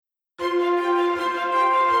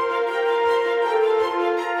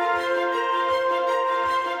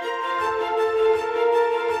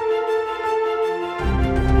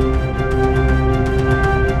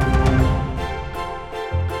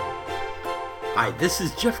Hi, this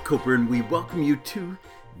is Jeff Coper, and we welcome you to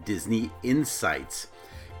Disney Insights.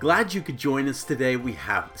 Glad you could join us today. We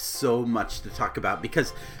have so much to talk about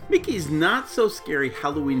because Mickey's Not So Scary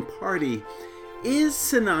Halloween Party is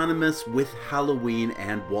synonymous with Halloween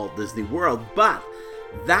and Walt Disney World, but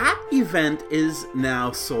that event is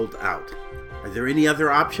now sold out. Are there any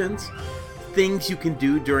other options? Things you can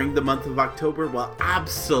do during the month of October? Well,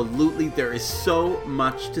 absolutely. There is so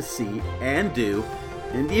much to see and do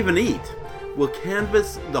and even eat. We'll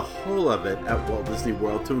canvass the whole of it at Walt Disney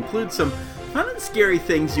World to include some fun and scary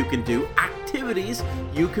things you can do, activities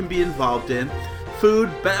you can be involved in,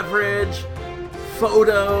 food, beverage,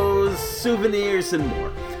 photos, souvenirs, and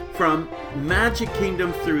more. From Magic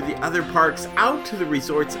Kingdom through the other parks out to the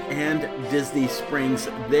resorts and Disney Springs,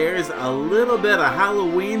 there's a little bit of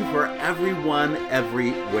Halloween for everyone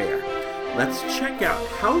everywhere. Let's check out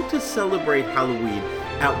how to celebrate Halloween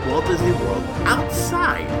at Walt Disney World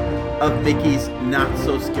outside of Mickey's Not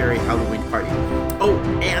So Scary Halloween Party. Oh,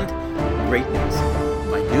 and great news.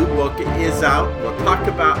 My new book is out. We'll talk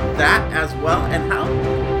about that as well and how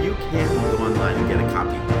you can go online and get a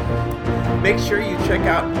copy. Make sure you check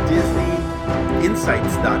out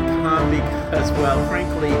DisneyInsights.com because, well,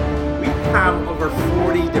 frankly, we have over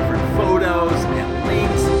 40 different photos and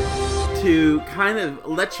links to kind of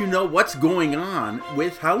let you know what's going on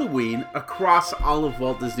with Halloween across all of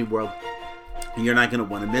Walt Disney World. You're not going to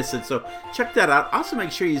want to miss it, so check that out. Also,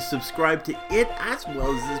 make sure you subscribe to it as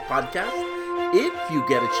well as this podcast if you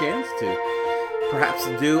get a chance to. Perhaps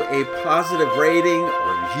do a positive rating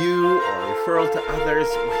or review or referral to others.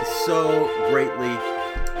 We're so greatly,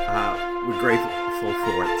 we're grateful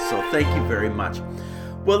for it. So thank you very much.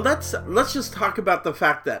 Well, let's just talk about the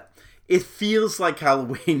fact that it feels like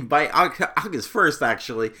Halloween by August 1st,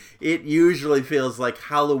 actually. It usually feels like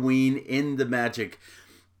Halloween in the Magic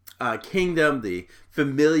Kingdom. The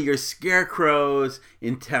familiar scarecrows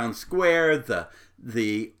in Town Square,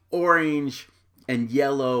 the orange and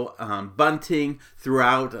yellow bunting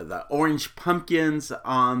throughout, the orange pumpkins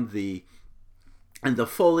on the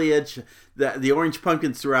foliage, the orange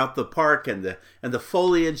pumpkins throughout the park, and the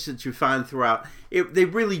foliage that you find throughout. They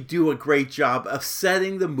really do a great job of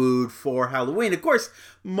setting the mood for Halloween. Of course,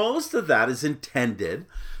 most of that is intended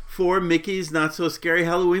for Mickey's Not So Scary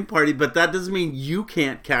Halloween Party, but that doesn't mean you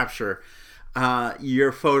can't capture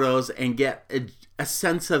your photos and get a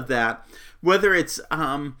sense of that, whether it's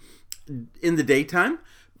in the daytime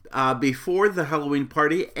before the Halloween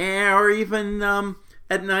party, or even on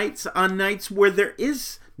nights where there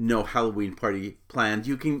is no Halloween party planned.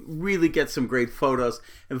 You can really get some great photos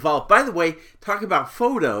involved. By the way, talk about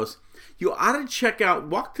photos, you ought to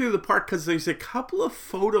walk through the park, because there's a couple of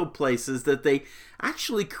photo places that they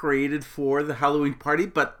actually created for the Halloween party,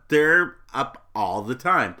 but they're up all the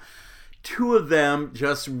time. Two of them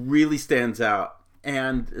just really stand out,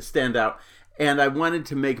 and I wanted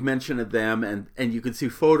to make mention of them, and you can see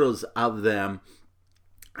photos of them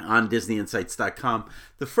on DisneyInsights.com.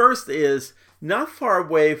 The first is not far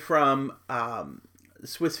away from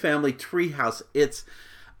Swiss Family Treehouse. It's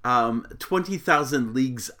 20,000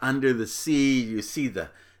 Leagues Under the Sea. You see the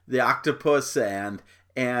octopus and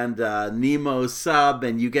Nemo's sub,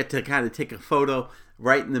 and you get to kind of take a photo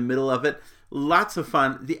right in the middle of it. Lots of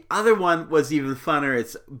fun. The other one was even funner.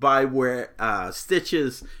 It's by where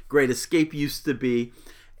Stitch's Great Escape used to be,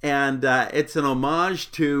 and it's an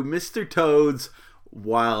homage to Mr. Toad's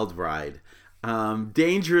Wild Ride.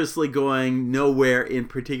 Dangerously going nowhere in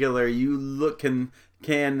particular. You can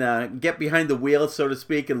get behind the wheel, so to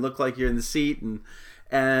speak, and look like you're in the seat,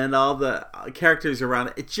 and all the characters around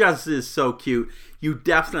it. It just is so cute. You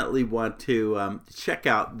definitely want to check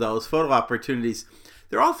out those photo opportunities.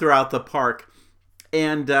 They're all throughout the park,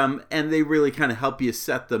 and they really kind of help you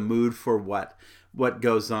set the mood for what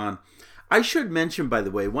goes on. I should mention, by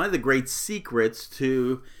the way, one of the great secrets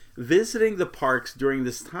to visiting the parks during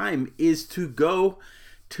this time is to go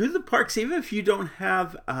to the parks, even if you don't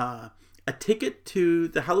have a ticket to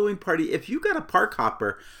the Halloween party. If you got a park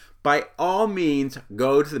hopper, by all means,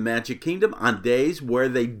 go to the Magic Kingdom on days where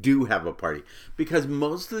they do have a party, because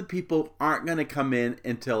most of the people aren't going to come in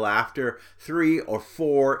until after 3 or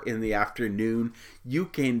 4 in the afternoon. You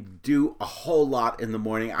can do a whole lot in the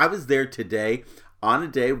morning. I was there today on a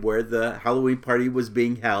day where the Halloween party was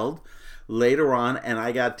being held later on, and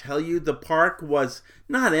I got to tell you, the park was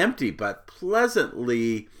not empty, but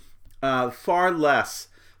pleasantly far less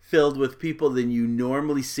filled with people than you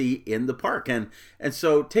normally see in the park, and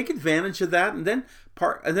so take advantage of that, and then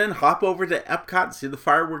hop over to Epcot and see the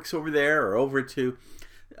fireworks over there, or over to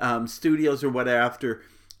Studios or whatever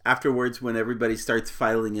afterwards when everybody starts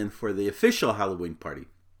filing in for the official Halloween party.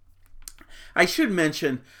 I should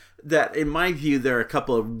mention that in my view, there are a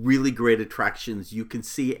couple of really great attractions you can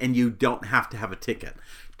see, and you don't have to have a ticket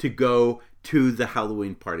to go to the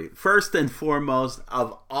Halloween party. First and foremost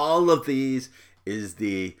of all of these is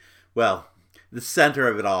the center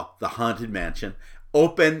of it all, the Haunted Mansion.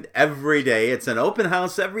 Open every day. It's an open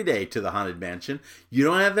house every day to the Haunted Mansion. You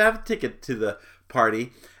don't have to have a ticket to the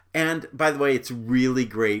party. And by the way, it's really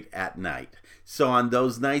great at night. So on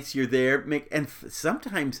those nights you're there,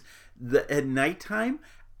 sometimes at nighttime,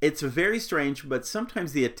 it's very strange, but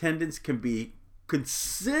sometimes the attendance can be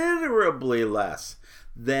considerably less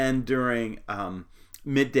than during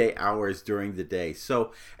midday hours during the day.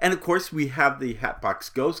 So, and of course, we have the Hatbox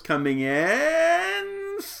Ghost coming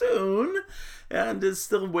in soon, and it's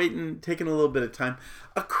still taking a little bit of time.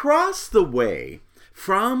 Across the way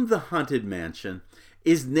from the Haunted Mansion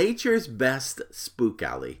is Nature's Best Spook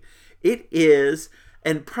Alley. It is,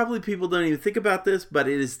 and probably people don't even think about this, but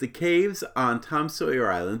it is the caves on Tom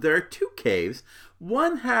Sawyer Island. There are two caves.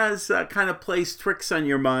 One has kind of plays tricks on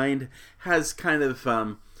your mind, has kind of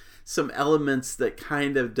some elements that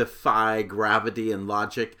kind of defy gravity and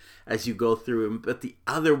logic as you go through them. But the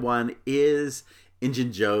other one is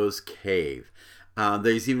Injun Joe's Cave.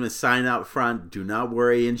 There's even a sign out front, do not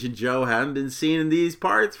worry, Injun Joe hadn't been seen in these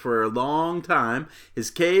parts for a long time. His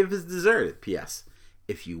cave is deserted. P.S.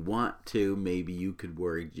 If you want to, maybe you could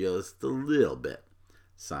worry just a little bit.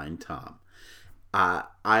 Signed, Tom.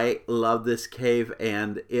 I love this cave,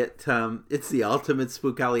 and it's the ultimate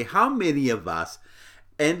spook alley. How many of us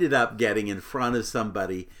ended up getting in front of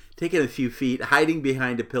somebody, taking a few feet, hiding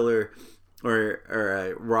behind a pillar or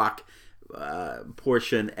a rock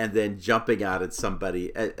portion, and then jumping out at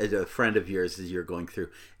somebody, at a friend of yours as you're going through?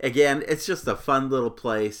 Again, it's just a fun little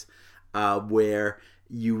place where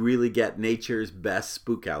you really get nature's best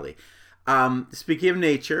spook alley. Speaking of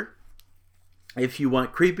nature, if you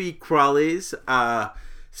want creepy crawlies,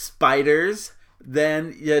 spiders,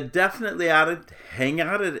 then you definitely ought to hang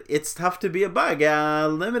out at It's Tough to Be a Bug.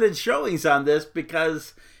 Limited showings on this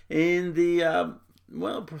because in the,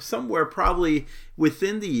 somewhere probably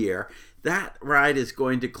within the year, that ride is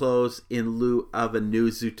going to close in lieu of a new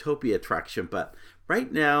Zootopia attraction. But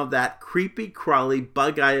right now, that creepy crawly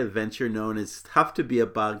bug eye adventure known as Tough to Be a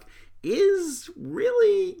Bug is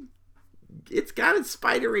really, it's got its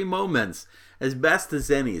spidery moments as best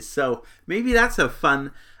as any. So maybe that's a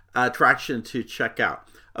fun attraction to check out.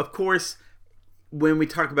 Of course, when we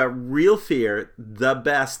talk about real fear, the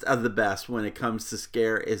best of the best when it comes to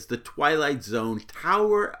scare is the Twilight Zone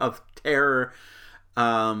Tower of Terror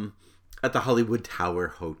at the Hollywood Tower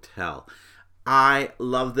Hotel. I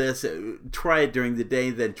love this. Try it during the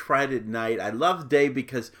day, then try it at night. I love day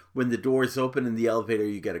because when the doors open in the elevator,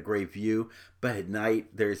 you get a great view. But at night,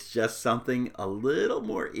 there's just something a little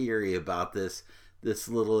more eerie about this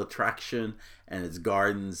little attraction and its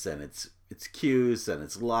gardens and its queues and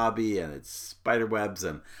its lobby and its spider webs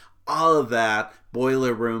and all of that,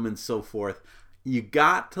 boiler room and so forth. You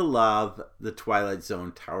got to love the Twilight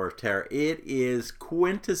Zone Tower of Terror. It is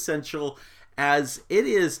quintessential as it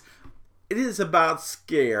is about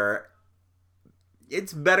scare.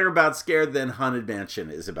 It's better about scare than Haunted Mansion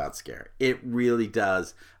is about scare. It really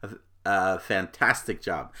does a fantastic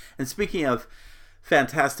job. And speaking of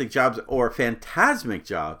fantastic jobs or phantasmic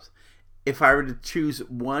jobs, if I were to choose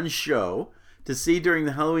one show to see during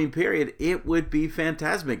the Halloween period, it would be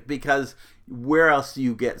Phantasmic, because where else do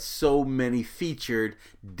you get so many featured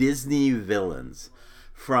Disney villains?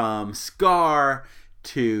 From Scar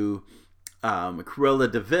to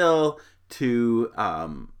Cruella de Vil to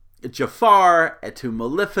Jafar to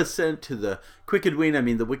Maleficent to the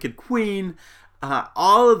the Wicked Queen.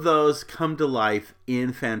 All of those come to life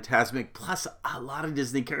in Phantasmic, plus a lot of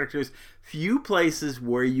Disney characters. Few places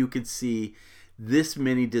where you could see this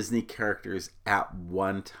many Disney characters at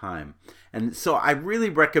one time. And so I really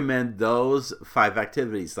recommend those 5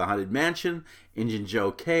 activities: the Haunted Mansion, Injun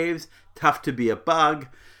Joe Caves, Tough to Be a Bug,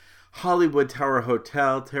 Hollywood Tower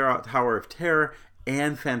Hotel, Tower of Terror,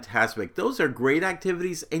 and Phantasmic. Those are great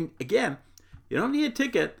activities. And again, you don't need a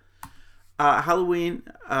ticket. Halloween,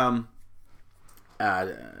 not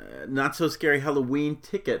so scary Halloween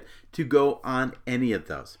ticket to go on any of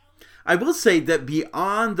those. I will say that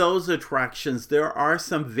beyond those attractions, there are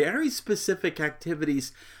some very specific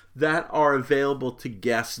activities that are available to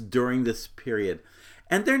guests during this period.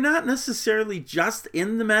 And they're not necessarily just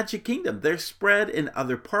in the Magic Kingdom. They're spread in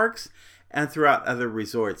other parks and throughout other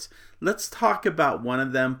resorts. Let's talk about one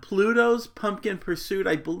of them, Pluto's Pumpkin Pursuit.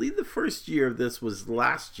 I believe the first year of this was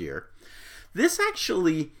last year. This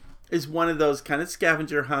actually is one of those kind of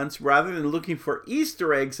scavenger hunts. Rather than looking for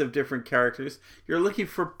Easter eggs of different characters, you're looking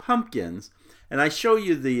for pumpkins. And I show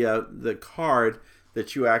you the card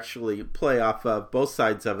that you actually play off of, both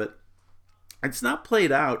sides of it. It's not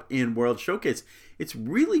played out in World Showcase. It's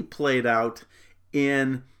really played out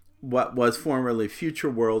in what was formerly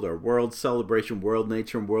Future World or World Celebration, World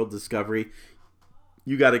Nature, and World Discovery.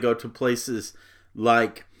 You got to go to places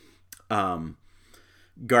like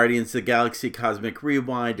Guardians of the Galaxy Cosmic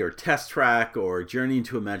Rewind or Test Track or Journey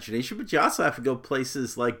into Imagination, but you also have to go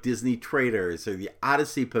places like Disney Traders or the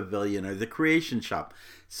Odyssey Pavilion or the Creation Shop.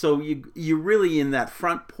 So you're really in that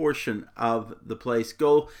front portion of the place.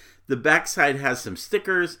 Go. The backside has some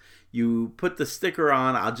stickers. You put the sticker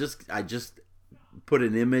on. I just put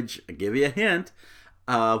an image. I give you a hint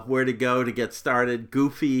of where to go to get started.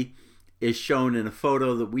 Goofy is shown in a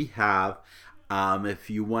photo that we have. If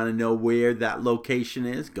you want to know where that location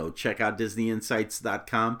is, go check out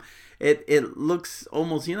DisneyInsights.com. It looks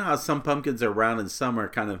almost, you know how some pumpkins are round and some are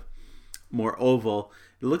kind of more oval.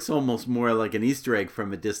 It looks almost more like an Easter egg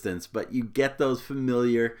from a distance, but you get those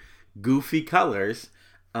familiar goofy colors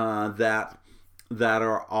that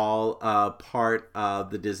are all part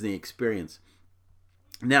of the Disney experience.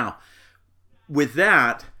 Now, with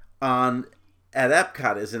that, at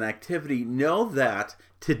Epcot as an activity, know that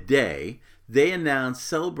today they announced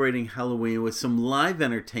celebrating Halloween with some live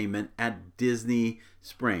entertainment at Disney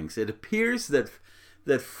Springs. It appears that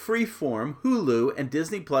Freeform, Hulu, and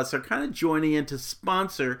Disney Plus are kind of joining in to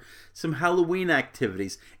sponsor some Halloween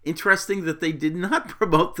activities. Interesting that they did not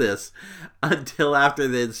promote this until after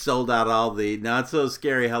they'd sold out all the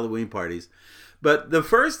not-so-scary Halloween parties. But the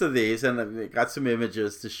first of these, and I've got some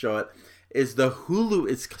images to show it, is the Hulu.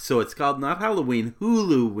 It's called not Halloween,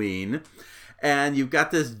 Huluween. And you've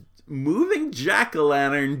got this moving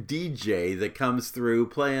jack-o'-lantern DJ that comes through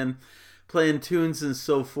playing tunes and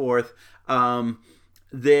so forth.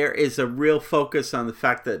 There is a real focus on the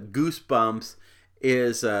fact that Goosebumps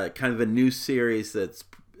is kind of a new series that's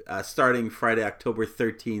starting Friday, October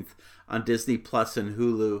 13th on Disney Plus and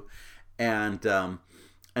Hulu.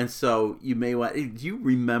 And so you may want... Do you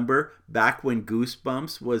remember back when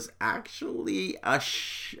Goosebumps was actually a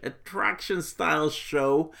attraction-style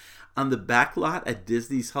show on the back lot at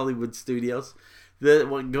Disney's Hollywood Studios?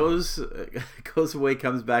 What goes away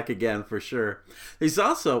comes back again for sure. There's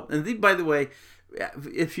also, by the way,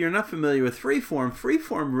 if you're not familiar with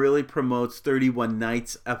Freeform really promotes 31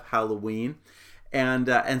 Nights of Halloween,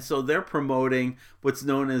 and so they're promoting what's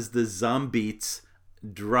known as the Zombeats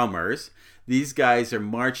drummers. These guys are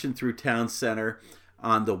marching through Town Center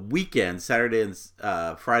on the weekend,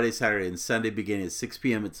 Friday, Saturday, and Sunday, beginning at 6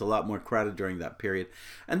 p.m. It's a lot more crowded during that period.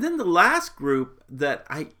 And then the last group that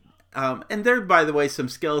and there, by the way, some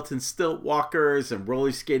skeleton stilt walkers and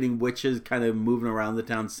roller skating witches kind of moving around the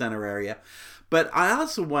Town Center area. But I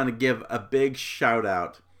also want to give a big shout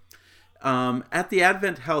out at the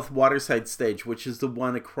Advent Health Waterside stage, which is the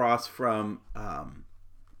one across from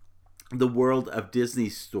the World of Disney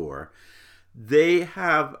store. They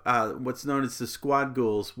have what's known as the Squad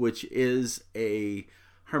Ghouls, which is a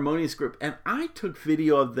harmonious group, and I took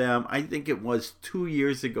video of them, I think it was 2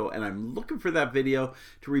 years ago, and I'm looking for that video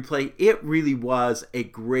to replay. It really was a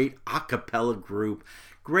great a cappella group.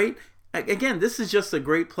 Great. Again, this is just a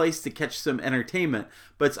great place to catch some entertainment,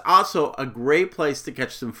 but it's also a great place to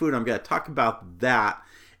catch some food. I'm going to talk about that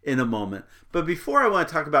in a moment. But before, I want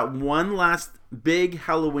to talk about one last big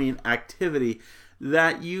Halloween activity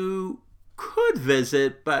that you could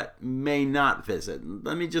visit but may not visit.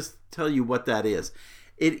 Let me just tell you what that is.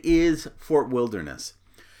 It is Fort Wilderness.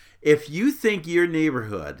 If you think your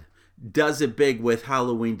neighborhood does it big with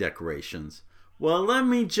Halloween decorations, well, let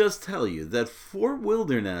me just tell you that Fort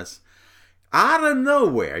Wilderness, out of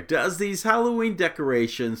nowhere, does these Halloween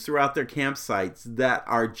decorations throughout their campsites that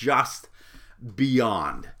are just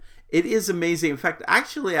beyond. It is amazing. In fact,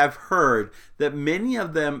 actually, I've heard that many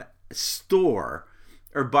of them store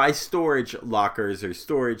or buy storage lockers or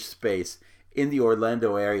storage space in the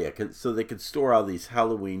Orlando area so they could store all these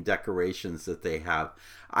Halloween decorations that they have.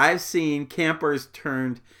 I've seen campers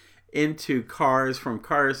turned into cars from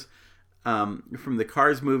the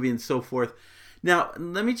Cars movie and so forth. Now,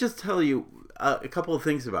 let me just tell you a couple of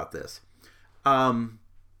things about this.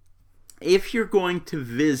 If you're going to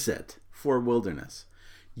visit Fort Wilderness,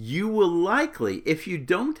 you will likely, if you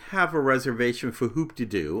don't have a reservation for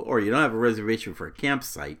Hoop-de-Doo or you don't have a reservation for a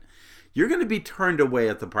campsite, you're going to be turned away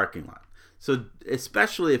at the parking lot. So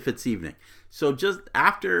especially if it's evening. So just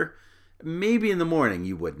after, maybe in the morning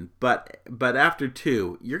you wouldn't, but after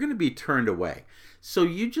 2, you're going to be turned away. So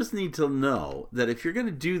you just need to know that if you're going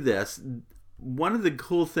to do this, one of the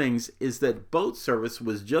cool things is that boat service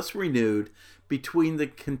was just renewed between the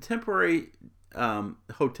Contemporary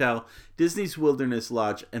Hotel, Disney's Wilderness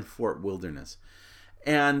Lodge, and Fort Wilderness.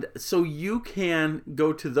 And so you can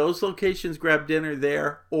go to those locations, grab dinner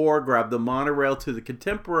there, or grab the monorail to the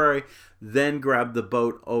Contemporary, then grab the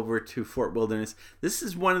boat over to Fort Wilderness. This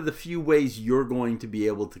is one of the few ways you're going to be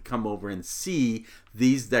able to come over and see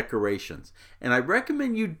these decorations. And I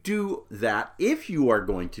recommend you do that, if you are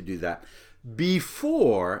going to do that,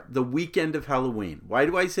 before the weekend of Halloween. Why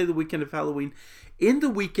do I say the weekend of Halloween? In the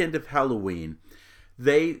weekend of Halloween,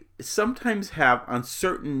 they sometimes have on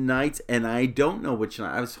certain nights, and I don't know which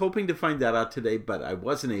night. I was hoping to find that out today, but I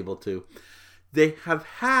wasn't able to. They have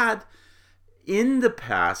had in the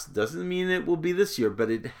past, doesn't mean it will be this year, but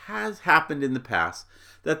it has happened in the past,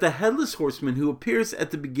 that the Headless Horseman, who appears at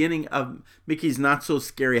the beginning of Mickey's Not So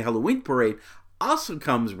Scary Halloween Parade, also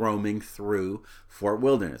comes roaming through Fort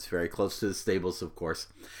Wilderness, very close to the stables, of course.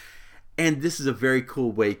 And this is a very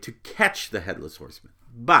cool way to catch the Headless Horseman.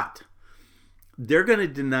 But they're going to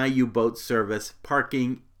deny you boat service,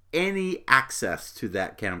 parking, any access to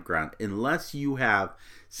that campground unless you have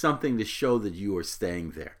something to show that you are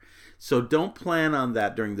staying there. So don't plan on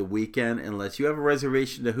that during the weekend unless you have a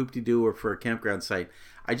reservation to Hoop-de-Doo or for a campground site.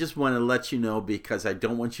 I just want to let you know because I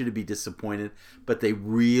don't want you to be disappointed, but they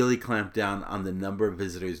really clamp down on the number of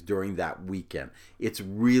visitors during that weekend. It's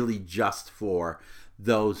really just for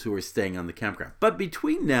those who are staying on the campground. But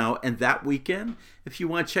between now and that weekend, if you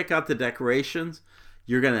want to check out the decorations,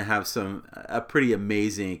 you're going to have a pretty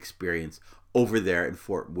amazing experience over there in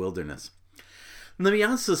Fort Wilderness. Let me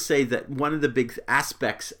also say that one of the big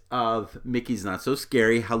aspects of Mickey's Not So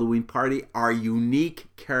Scary Halloween Party are unique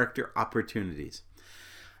character opportunities.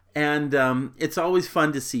 And it's always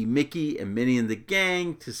fun to see Mickey and Minnie and the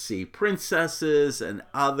gang, to see princesses and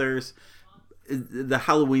others. The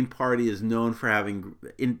Halloween Party is known for having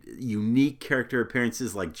unique character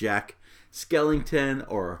appearances like Jack Skellington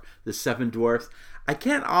or the Seven Dwarfs. I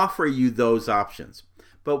can't offer you those options,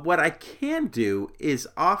 but what I can do is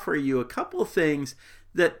offer you a couple things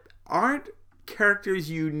that aren't characters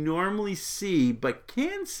you normally see but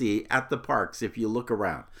can see at the parks if you look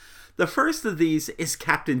around. The first of these is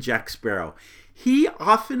Captain Jack Sparrow. He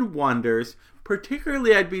often wanders.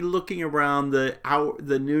 Particularly, I'd be looking around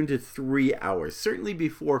the noon to 3 hours, certainly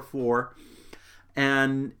before 4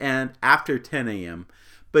 and after 10 a.m.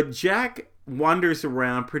 But Jack wanders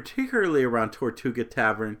around, particularly around Tortuga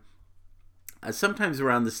Tavern, sometimes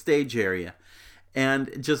around the stage area,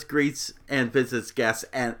 and just greets and visits guests,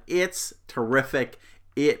 and it's terrific.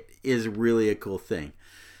 It is really a cool thing.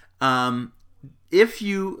 If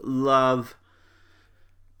you love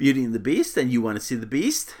Beauty and the Beast and you want to see the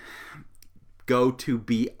Beast, go to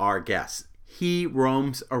Be Our Guest. He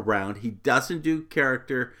roams around. He doesn't do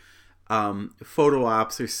character photo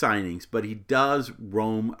ops or signings, but he does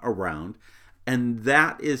roam around. And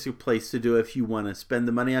that is your place to do if you want to spend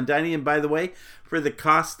the money on dining. And by the way, for the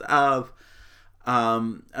cost of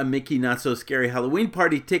a Mickey Not So Scary Halloween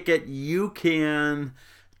Party ticket, you can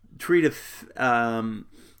treat a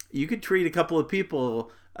couple of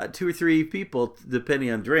people, 2 or 3 people, depending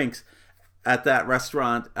on drinks, at that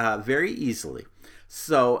restaurant very easily.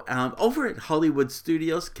 So over at Hollywood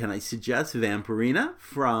Studios, can I suggest Vampirina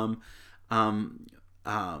from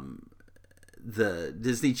the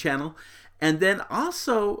Disney Channel? And then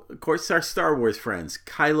also, of course, our Star Wars friends,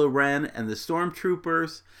 Kylo Ren and the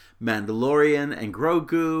Stormtroopers, Mandalorian and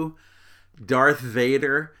Grogu, Darth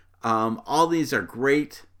Vader. All these are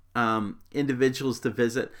great individuals to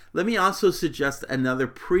visit. Let me also suggest another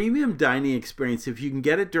premium dining experience. If you can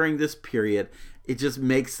get it during this period, it just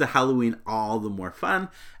makes the Halloween all the more fun.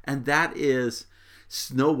 And that is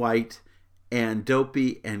Snow White and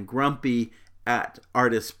Dopey and Grumpy at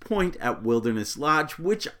Artist Point at Wilderness Lodge,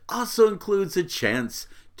 which also includes a chance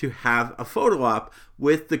to have a photo op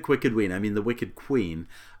with the Wicked Queen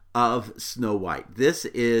of Snow White.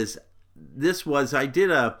 I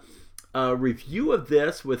did a review of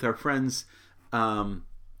this with our friends, the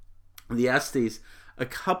Estes, a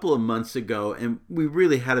couple of months ago, and we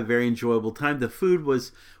really had a very enjoyable time. The food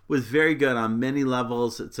was very good on many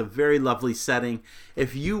levels. It's a very lovely setting.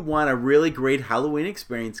 If you want a really great Halloween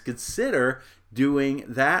experience, consider doing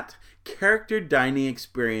that character dining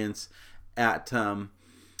experience at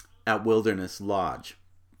Wilderness Lodge.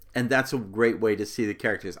 And that's a great way to see the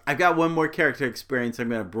characters. I've got one more character experience I'm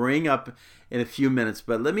going to bring up in a few minutes,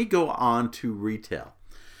 but let me go on to retail.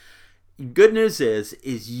 Good news is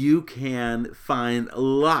you can find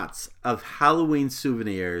lots of Halloween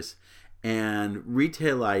souvenirs and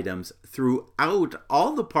retail items throughout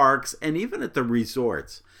all the parks and even at the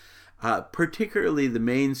resorts. Particularly the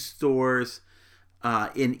main stores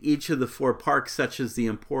in each of the 4 parks, such as the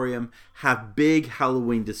Emporium, have big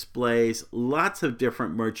Halloween displays, lots of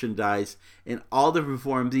different merchandise in all different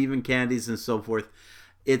forms, even candies and so forth.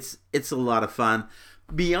 It's a lot of fun.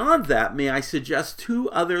 Beyond that, may I suggest two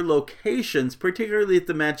other locations, particularly at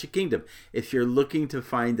the Magic Kingdom, if you're looking to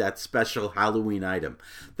find that special Halloween item.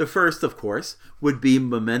 The first, of course, would be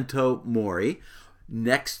Memento Mori,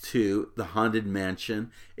 next to the Haunted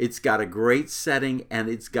Mansion. It's got a great setting, and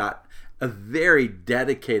it's got a very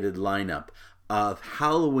dedicated lineup of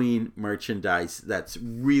Halloween merchandise that's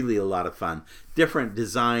really a lot of fun. Different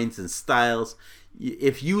designs and styles.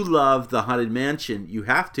 If you love the Haunted Mansion, you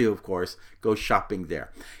have to, of course, go shopping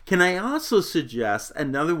there. Can I also suggest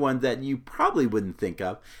another one that you probably wouldn't think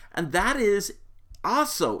of, and that is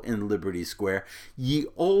also in Liberty Square. Ye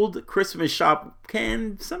Old Christmas Shop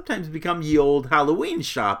can sometimes become Ye Old Halloween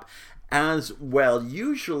Shop as well.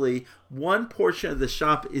 Usually, one portion of the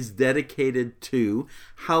shop is dedicated to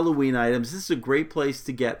Halloween items. This is a great place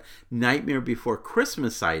to get Nightmare Before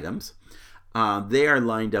Christmas items. They are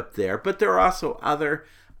lined up there, but there are also other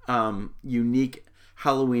unique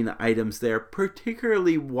Halloween items there.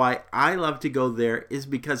 Particularly why I love to go there is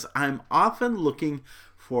because I'm often looking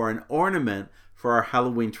for an ornament for our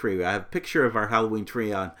Halloween tree. I have a picture of our Halloween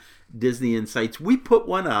tree on Disney Insights. We put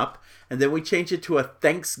one up, and then we change it to a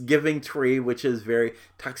Thanksgiving tree, which is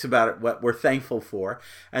talks about it, what we're thankful for.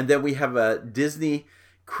 And then we have a Disney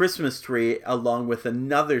Christmas tree along with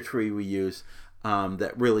another tree we use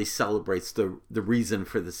that really celebrates the reason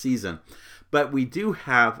for the season. But we do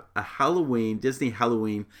have a Disney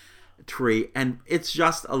Halloween tree, and it's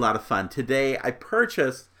just a lot of fun. Today I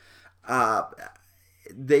purchased,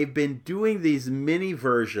 they've been doing these mini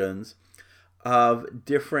versions of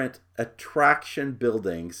different attraction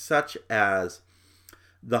buildings, such as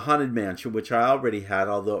the Haunted Mansion, which I already had,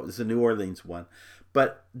 although it was a New Orleans one.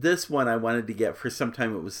 But this one I wanted to get for some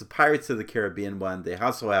time. It was the Pirates of the Caribbean one. They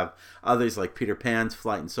also have others like Peter Pan's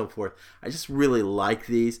Flight and so forth. I just really like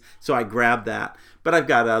these, so I grabbed that. But I've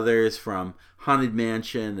got others from Haunted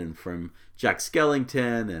Mansion and from Jack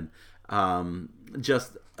Skellington, and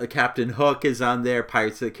just Captain Hook is on there.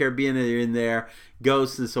 Pirates of the Caribbean are in there.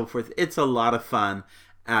 Ghosts and so forth. It's a lot of fun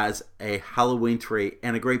as a Halloween tree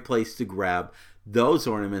and a great place to grab those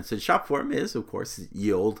ornaments and shop for them is, of course,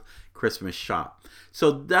 the Old Christmas Shop.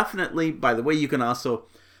 So definitely, by the way, you can also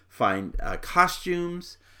find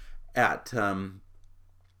costumes at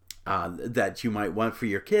that you might want for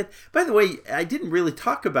your kid. By the way, I didn't really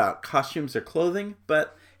talk about costumes or clothing,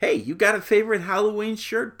 but hey, you got a favorite Halloween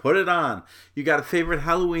shirt? Put it on. You got a favorite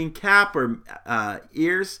Halloween cap or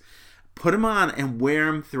ears? Put them on and wear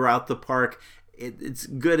them throughout the park. It's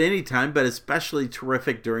good anytime, but especially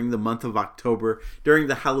terrific during the month of October, during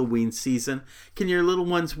the Halloween season. Can your little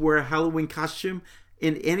ones wear a Halloween costume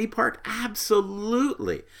in any park?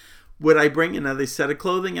 Absolutely. Would I bring another set of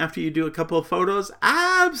clothing after you do a couple of photos?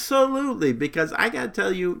 Absolutely, because I gotta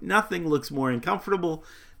tell you, nothing looks more uncomfortable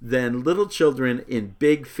than little children in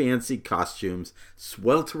big fancy costumes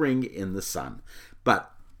sweltering in the sun.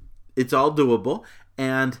 But it's all doable,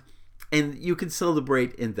 and you can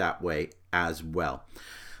celebrate in that way as well.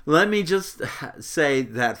 Let me just say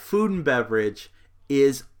that food and beverage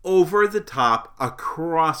is over the top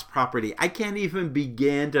across property. I can't even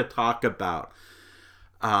begin to talk about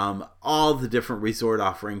all the different resort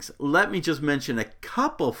offerings. Let me just mention a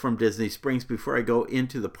couple from Disney Springs before I go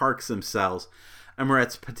into the parks themselves.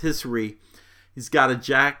 Amorette's Patisserie. He's got a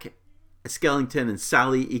Jack Skellington and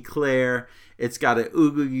Sally Eclair. It's got a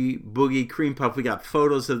Oogie Boogie cream puff. We got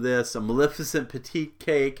photos of this. A Maleficent petite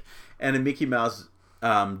cake and a Mickey Mouse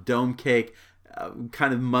dome cake,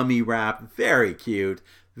 kind of mummy wrap. Very cute.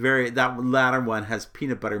 That latter one has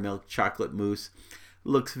peanut butter milk chocolate mousse.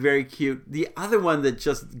 Looks very cute. The other one that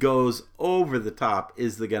just goes over the top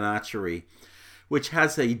is the Ganachery, which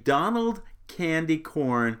has a Donald candy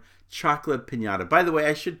corn chocolate piñata. By the way,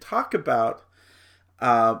 I should talk about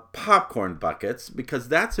popcorn buckets because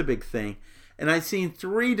that's a big thing. And I've seen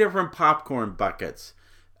 3 different popcorn buckets.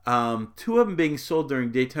 2 of them being sold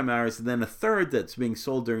during daytime hours, and then a third that's being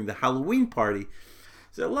sold during the Halloween party.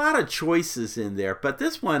 There's a lot of choices in there, but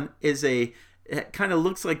this one it kind of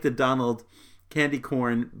looks like the Donald candy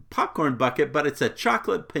corn popcorn bucket, but it's a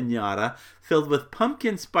chocolate piñata filled with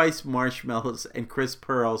pumpkin spice marshmallows and crisp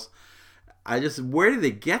pearls. Where do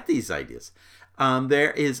they get these ideas?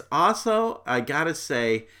 There is also, I gotta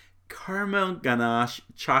say, caramel ganache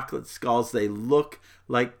chocolate skulls. They look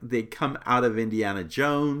like they come out of Indiana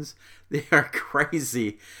Jones. They are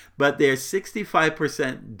crazy, but they're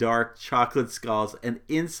 65% dark chocolate skulls, and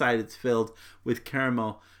inside it's filled with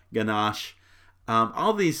caramel ganache.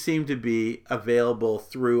 All these seem to be available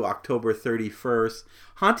through October 31st.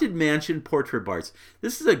 Haunted Mansion portrait bars.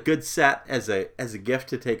 This is a good set as a gift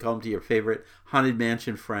to take home to your favorite Haunted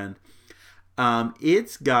Mansion friend.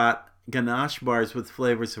 It's got ganache bars with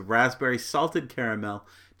flavors of raspberry, salted caramel,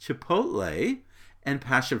 chipotle, and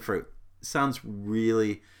passion fruit. Sounds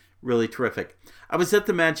really, really terrific. I was at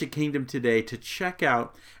the Magic Kingdom today to check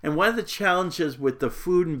out, and one of the challenges with the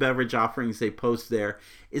food and beverage offerings they post there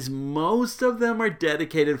is most of them are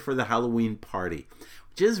dedicated for the Halloween party,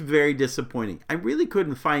 which is very disappointing. I really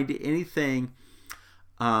couldn't find anything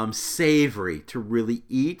savory to really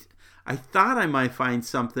eat. I thought I might find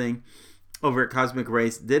something over at Cosmic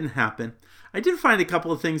Rays. Didn't happen. I did find a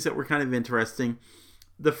couple of things that were kind of interesting.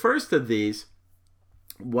 The first of these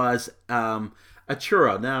was a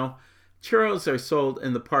churro. Now, churros are sold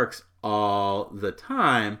in the parks all the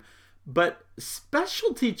time, but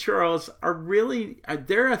specialty churros are really,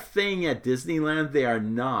 they're a thing at Disneyland. They are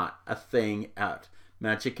not a thing at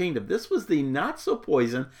Magic Kingdom. This was the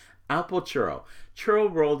not-so-poison apple churro.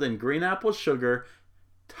 Churro rolled in green apple sugar,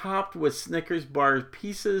 topped with Snickers bar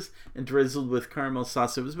pieces, and drizzled with caramel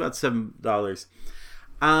sauce. It was about $7.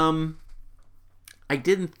 I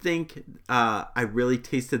didn't think I really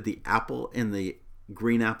tasted the apple in the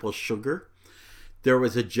green apple sugar. There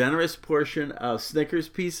was a generous portion of Snickers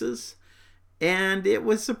pieces, and it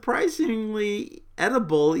was surprisingly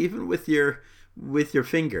edible even with your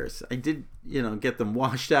fingers. I did, get them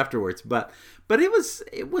washed afterwards, but it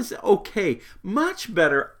was okay. Much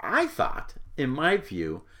better, I thought, in my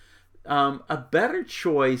view. A better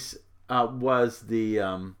choice was the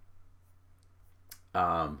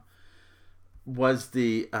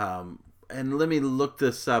and let me look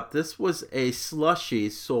this up. This was a slushie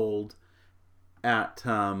sold at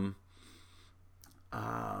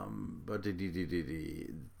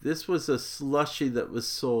this was a slushie that was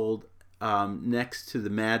sold next to the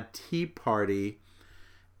Mad Tea Party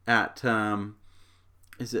at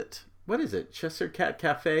Chester Cat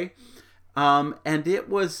Cafe, and it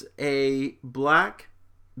was a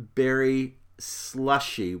blackberry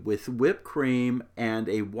slushy with whipped cream and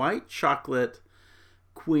a white chocolate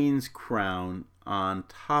Queen's Crown on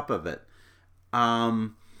top of it.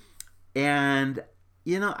 And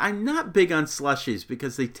I'm not big on slushies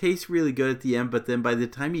because they taste really good at the end, but then by the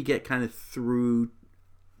time you get kind of through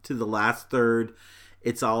to the last third,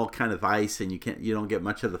 it's all kind of ice and you don't get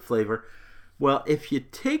much of the flavor. Well, if you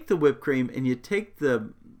take the whipped cream and you take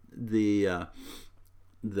the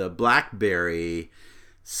blackberry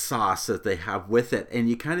sauce that they have with it and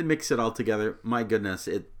you kind of mix it all together, my goodness,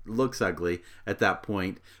 it looks ugly at that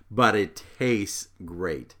point, but it tastes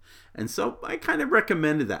great. And so I kind of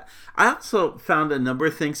recommended that. I also found a number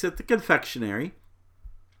of things at the confectionery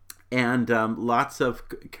and lots of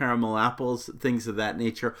caramel apples, things of that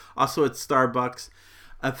nature. Also at Starbucks.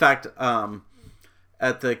 In fact,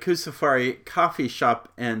 at the Kusafari Coffee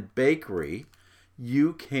Shop and Bakery,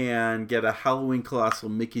 you can get a Halloween Colossal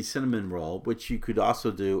Mickey Cinnamon Roll, which you could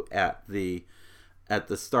also do at the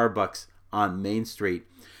Starbucks on Main Street.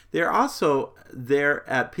 They're also there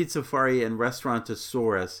at Pizzafari and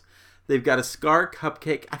Restaurantosaurus. They've got a Scar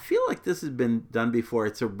cupcake. I feel like this has been done before.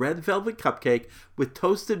 It's a red velvet cupcake with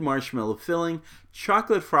toasted marshmallow filling,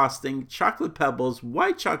 chocolate frosting, chocolate pebbles,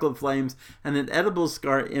 white chocolate flames, and an edible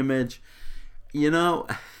Scar image.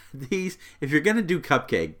 These, if you're going to do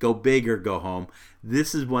cupcake, go big or go home.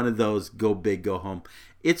 This is one of those go big, go home.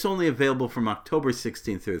 It's only available from October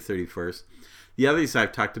 16th through the 31st. The others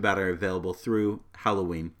I've talked about are available through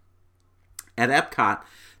Halloween. At Epcot,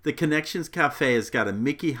 the Connections Cafe has got a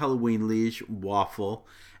Mickey Halloween Liege waffle,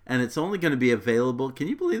 and it's only going to be available, can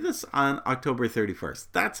you believe this, on October 31st.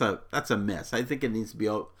 That's a miss. I think it needs to be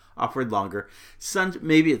offered longer.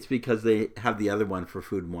 Maybe it's because they have the other one for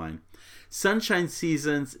Food and Wine. Sunshine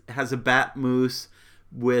Seasons has a bat mousse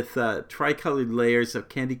with tricolored layers of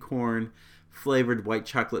candy corn flavored white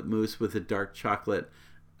chocolate mousse with a dark chocolate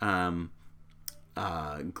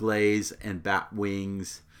glaze and bat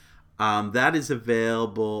wings. That is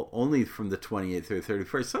available only from the 28th through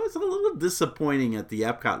 31st, so it's a little disappointing at the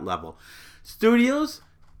Epcot level. Studios,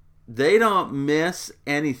 they don't miss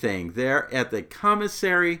anything. They're at the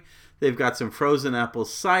commissary. They've got some frozen apple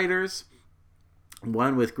ciders,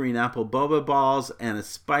 one with green apple boba balls and a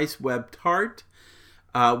spice web tart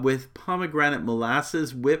with pomegranate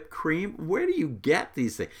molasses whipped cream. Where do you get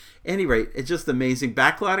these things? At any rate, it's just amazing.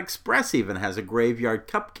 Backlot Express even has a graveyard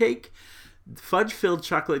cupcake, fudge-filled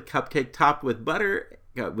chocolate cupcake topped with butter,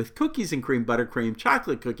 with cookies and cream, buttercream,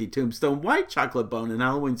 chocolate cookie, tombstone, white chocolate bone, and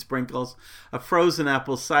Halloween sprinkles, a frozen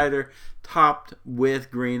apple cider topped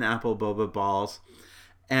with green apple boba balls.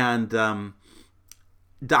 And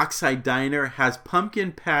Dockside Diner has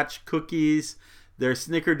pumpkin patch cookies. They're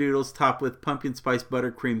snickerdoodles topped with pumpkin spice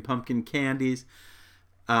buttercream pumpkin candies.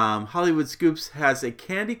 Hollywood Scoops has a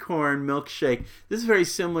candy corn milkshake. This is very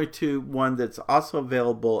similar to one that's also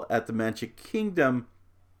available at the Magic Kingdom,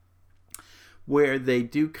 where they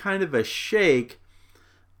do kind of a shake.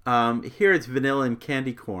 Here it's vanilla and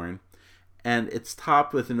candy corn, and it's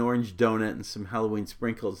topped with an orange donut and some Halloween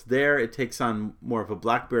sprinkles. There it takes on more of a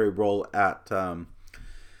blackberry roll at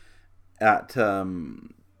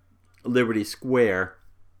Liberty Square,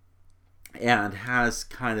 and has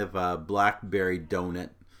kind of a blackberry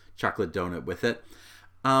donut, chocolate donut with it.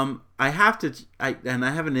 I have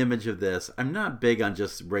an image of this. I'm not big on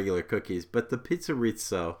just regular cookies, but the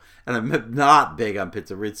pizzerizzo, and I'm not big on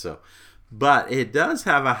pizzerizzo, but it does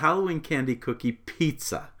have a Halloween candy cookie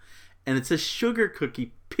pizza, and it's a sugar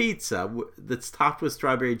cookie pizza that's topped with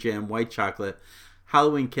strawberry jam, white chocolate,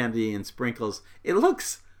 Halloween candy, and sprinkles. It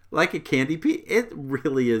looks like a candy pizza. It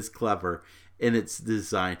really is clever in its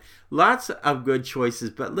design. Lots of good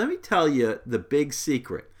choices, but let me tell you the big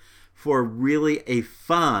secret for really a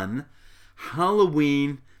fun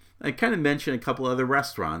Halloween. I kind of mentioned a couple other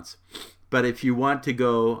restaurants, but if you want to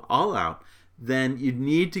go all out, then you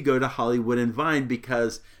need to go to Hollywood and Vine,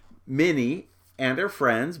 because Minnie and her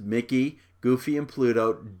friends, Mickey, Goofy, and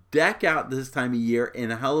Pluto, deck out this time of year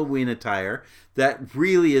in a Halloween attire that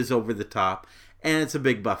really is over the top, and it's a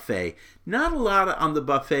big buffet. Not a lot on the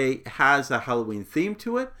buffet has a Halloween theme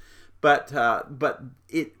to it, but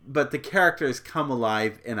the characters come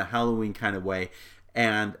alive in a Halloween kind of way,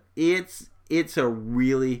 and it's a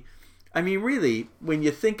really, I mean, really, when you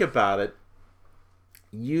think about it,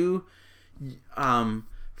 you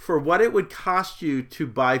for what it would cost you to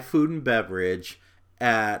buy food and beverage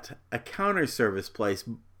at a counter service place,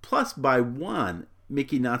 plus buy one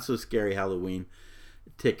Mickey Not So Scary Halloween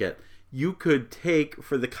ticket, you could take,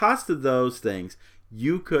 for the cost of those things,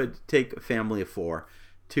 you could take a family of 4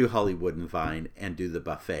 to Hollywood and Vine and do the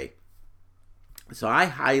buffet. So I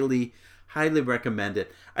highly recommend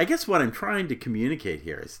it. I guess what I'm trying to communicate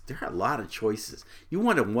here is there are a lot of choices. You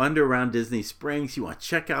want to wander around Disney Springs, you want to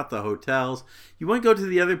check out the hotels, you want to go to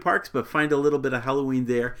the other parks but find a little bit of Halloween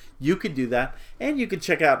there, you could do that. And you could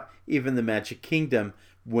check out even the Magic Kingdom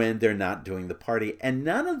when they're not doing the party. And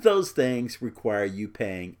none of those things require you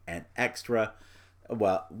paying an extra,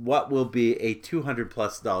 well, what will be a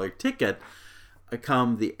 $200+ ticket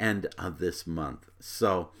come the end of this month.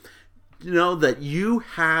 So know that you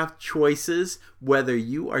have choices, whether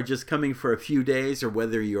you are just coming for a few days or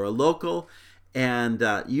whether you're a local, and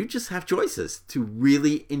you just have choices to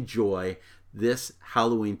really enjoy this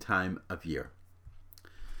Halloween time of year.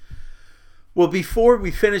 Well, before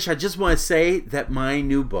we finish, I just want to say that my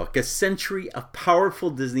new book, A Century of Powerful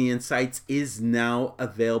Disney Insights, is now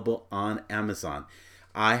available on Amazon.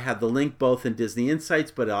 I have the link both in Disney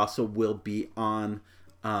Insights, but it also will be on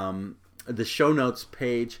the show notes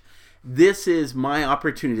page. This is my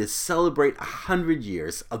opportunity to celebrate 100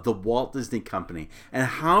 years of the Walt Disney Company and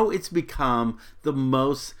how it's become the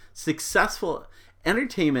most successful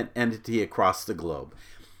entertainment entity across the globe.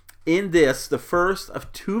 In this, the first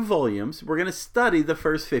of 2 volumes, we're going to study the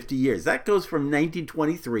first 50 years. That goes from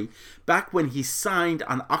 1923, back when he signed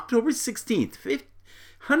on October 16th,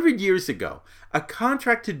 100 years ago, a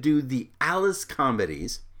contract to do the Alice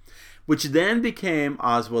comedies, which then became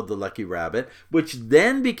Oswald the Lucky Rabbit, which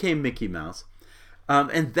then became Mickey Mouse.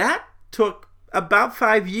 And that took about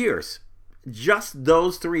 5 years, just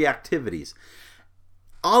those 3 activities,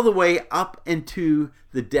 all the way up into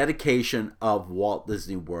the dedication of Walt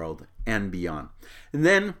Disney World and beyond.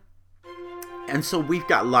 And so we've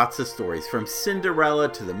got lots of stories, from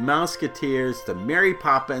Cinderella to the Mouseketeers to Mary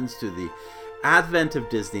Poppins to the advent of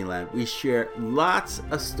Disneyland. We share lots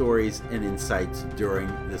of stories and insights during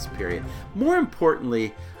this period. More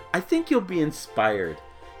importantly, I think you'll be inspired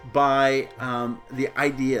by the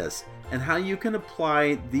ideas and how you can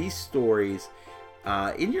apply these stories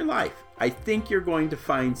in your life. I think you're going to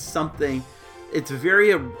find something. It's a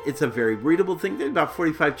very readable thing. There's about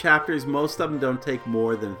 45 chapters. Most of them don't take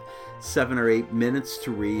more than 7 or 8 minutes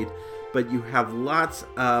to read, but you have lots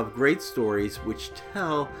of great stories which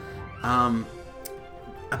tell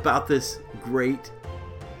about this great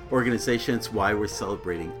organization. It's why we're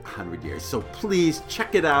celebrating 100 years. So please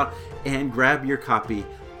check it out and grab your copy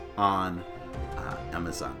on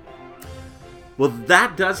Amazon. Well,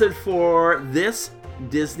 that does it for this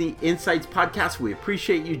Disney Insights podcast. We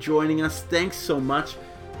appreciate you joining us. Thanks so much.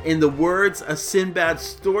 In the words of Sinbad's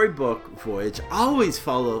storybook voyage, always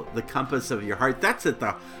follow the compass of your heart. That's at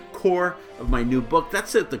the core of my new book.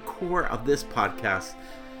 That's at the core of this podcast.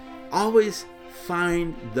 Always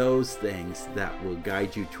find those things that will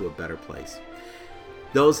guide you to a better place.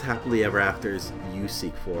 those happily ever afters you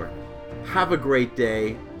seek for. Have a great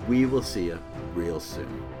day. We will see you real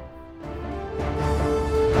soon.